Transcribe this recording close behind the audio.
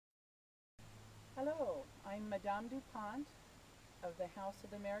I'm Madame DuPont of the House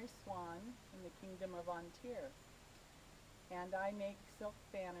of the Mary Swan in the Kingdom of Ontario, and I make silk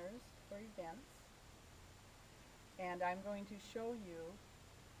banners for events, and I'm going to show you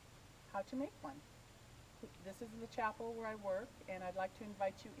how to make one. This is the chapel where I work, and I'd like to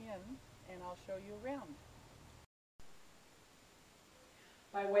invite you in, and I'll show you around.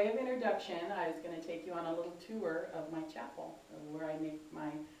 By way of introduction, I was going to take you on a little tour of my chapel, where I make my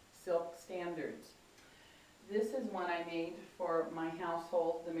silk standards. This is one I made for my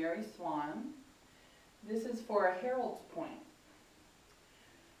household, the Mary Swan. This is for a herald's point.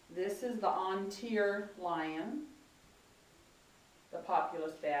 This is the Ontario lion, the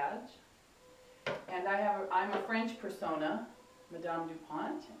populace badge. And I'm a French persona, Madame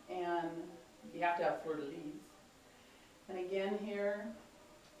DuPont, and you have to have fleur-de-lis. And again here,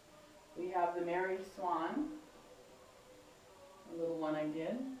 we have the Mary Swan, a little one I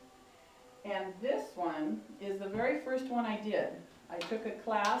did. And this one is the very first one I did. I took a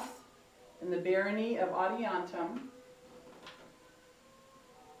class in the Barony of Adiantum,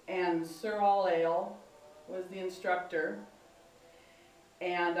 and Sir All-Ale was the instructor.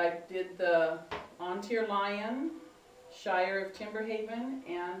 And I did the Ontario Lion, Shire of Timberhaven,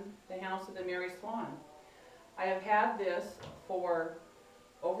 and the House of the Mary Swan. I have had this for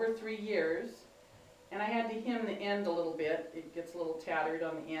over 3 years, and I had to hem the end a little bit. It gets a little tattered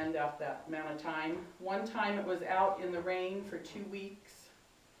on the end after that amount of time. One time it was out in the rain for 2 weeks.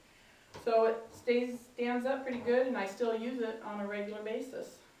 So it stands up pretty good, and I still use it on a regular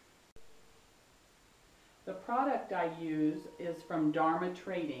basis. The product I use is from Dharma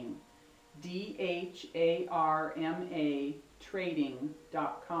Trading, DHARMA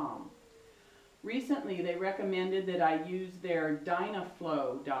trading.com. Recently they recommended that I use their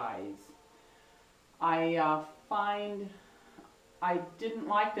Dynaflow dyes. I find I didn't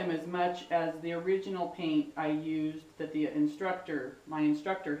like them as much as the original paint I used that my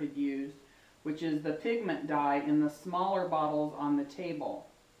instructor had used, which is the pigment dye in the smaller bottles on the table.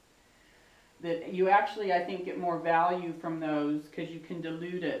 That you actually, I think, get more value from those because you can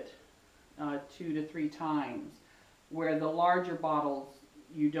dilute it 2 to 3 times, where the larger bottles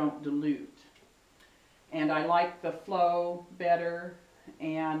you don't dilute. And I like the flow better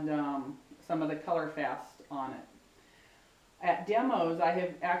and some of the color fast on it. At demos, I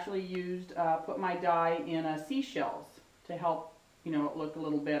have actually used, put my dye in seashells to help, it look a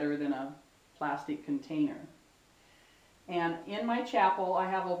little better than a plastic container. And in my chapel, I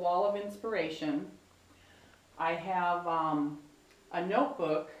have a wall of inspiration. I have a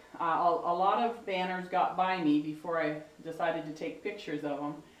notebook. A lot of banners got by me before I decided to take pictures of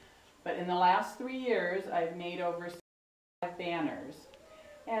them. But in the last 3 years, I've made over 5 banners.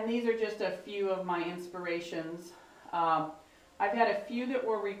 And these are just a few of my inspirations. I've had a few that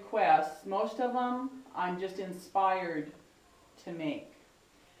were requests. Most of them I'm just inspired to make.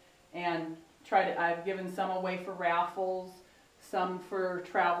 And I've given some away for raffles, some for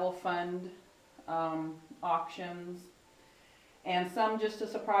travel fund auctions, and some just to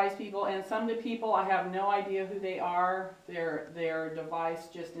surprise people, and some to people I have no idea who they are. Their device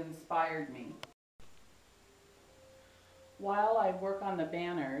just inspired me. While I work on the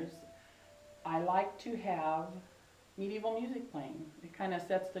banners, I like to have medieval music playing. It kind of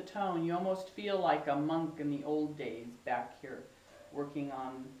sets the tone. You almost feel like a monk in the old days back here working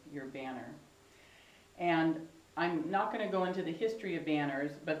on your banner. And I'm not going to go into the history of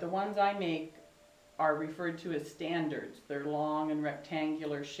banners, but the ones I make are referred to as standards. They're long and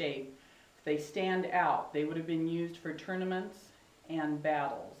rectangular shape. They stand out. They would have been used for tournaments and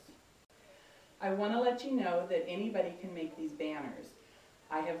battles. I want to let you know that anybody can make these banners.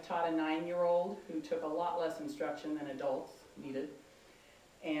 I have taught a 9-year-old who took a lot less instruction than adults needed,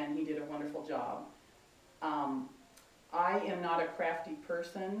 and he did a wonderful job. I am not a crafty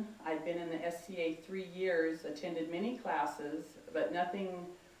person. I've been in the SCA 3 years, attended many classes, but nothing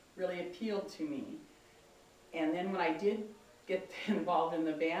really appealed to me. And then when I did get involved in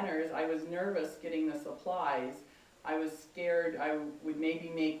the banners, I was nervous getting the supplies. I was scared I would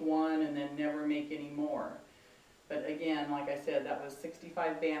maybe make one and then never make any more. But again, like I said, that was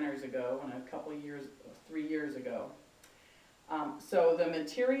 65 banners ago and a couple years, 3 years ago. So the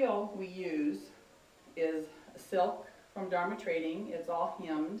material we use is silk from Dharma Trading. It's all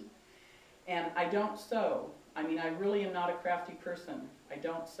hemmed, and I don't sew. I mean, I really am not a crafty person. I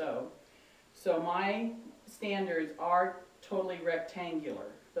don't sew. So my standards are totally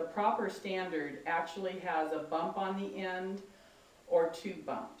rectangular. The proper standard actually has a bump on the end or 2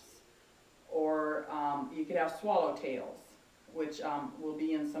 bumps. Or you could have swallowtails, which will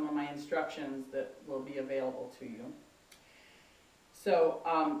be in some of my instructions that will be available to you. So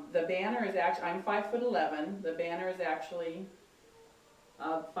the banner is actually, I'm 5'11". The banner is actually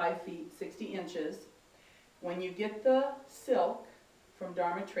 5 feet 60 inches. When you get the silk from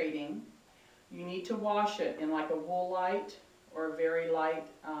Dharma Trading, you need to wash it in like a woolite or very light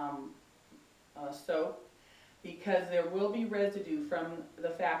soap, because there will be residue from the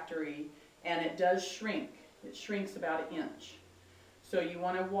factory, and it does shrink. It shrinks about 1 inch. So you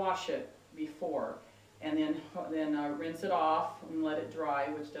want to wash it before, and then rinse it off and let it dry,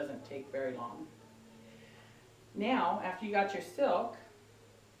 which doesn't take very long. Now, after you got your silk,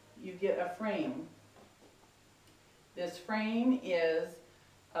 you get a frame. This frame is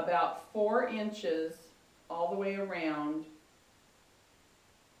about 4 inches all the way around,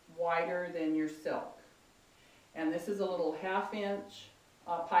 wider than your silk. And this is a little 1/2 inch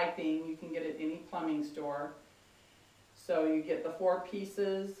piping. You can get it at any plumbing store. So you get the 4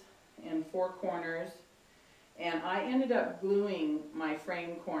 pieces and 4 corners. And I ended up gluing my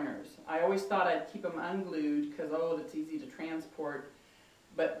frame corners. I always thought I'd keep them unglued because, oh, it's easy to transport,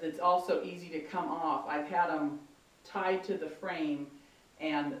 but it's also easy to come off. I've had them tied to the frame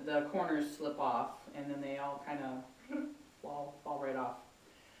and the corners slip off, and then they all kind of fall right off.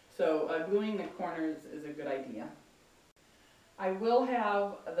 So gluing the corners is a good idea. I will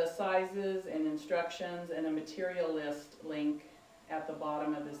have the sizes and instructions and a material list link at the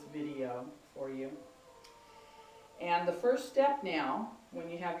bottom of this video for you. And the first step now, when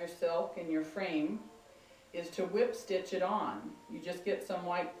you have your silk and your frame, is to whip stitch it on. You just get some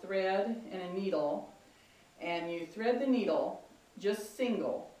white thread and a needle, and you thread the needle just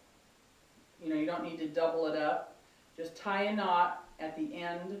single. You know, you don't need to double it up. Just tie a knot at the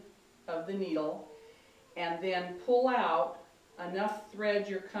end of the needle, and then pull out enough thread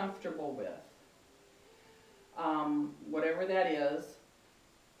you're comfortable with. Whatever that is.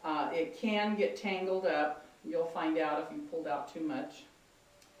 It can get tangled up. You'll find out if you pulled out too much.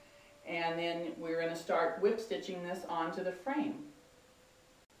 And then we're going to start whip stitching this onto the frame.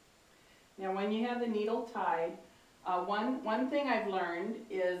 Now when you have the needle tied, one thing I've learned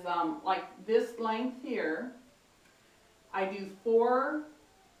is like this length here, I do four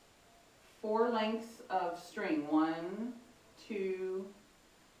lengths of string. 1, 2,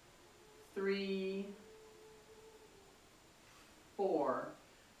 3, 4.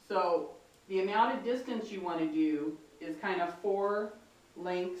 So the amount of distance you want to do is kind of 4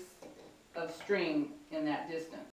 lengths of string in that distance.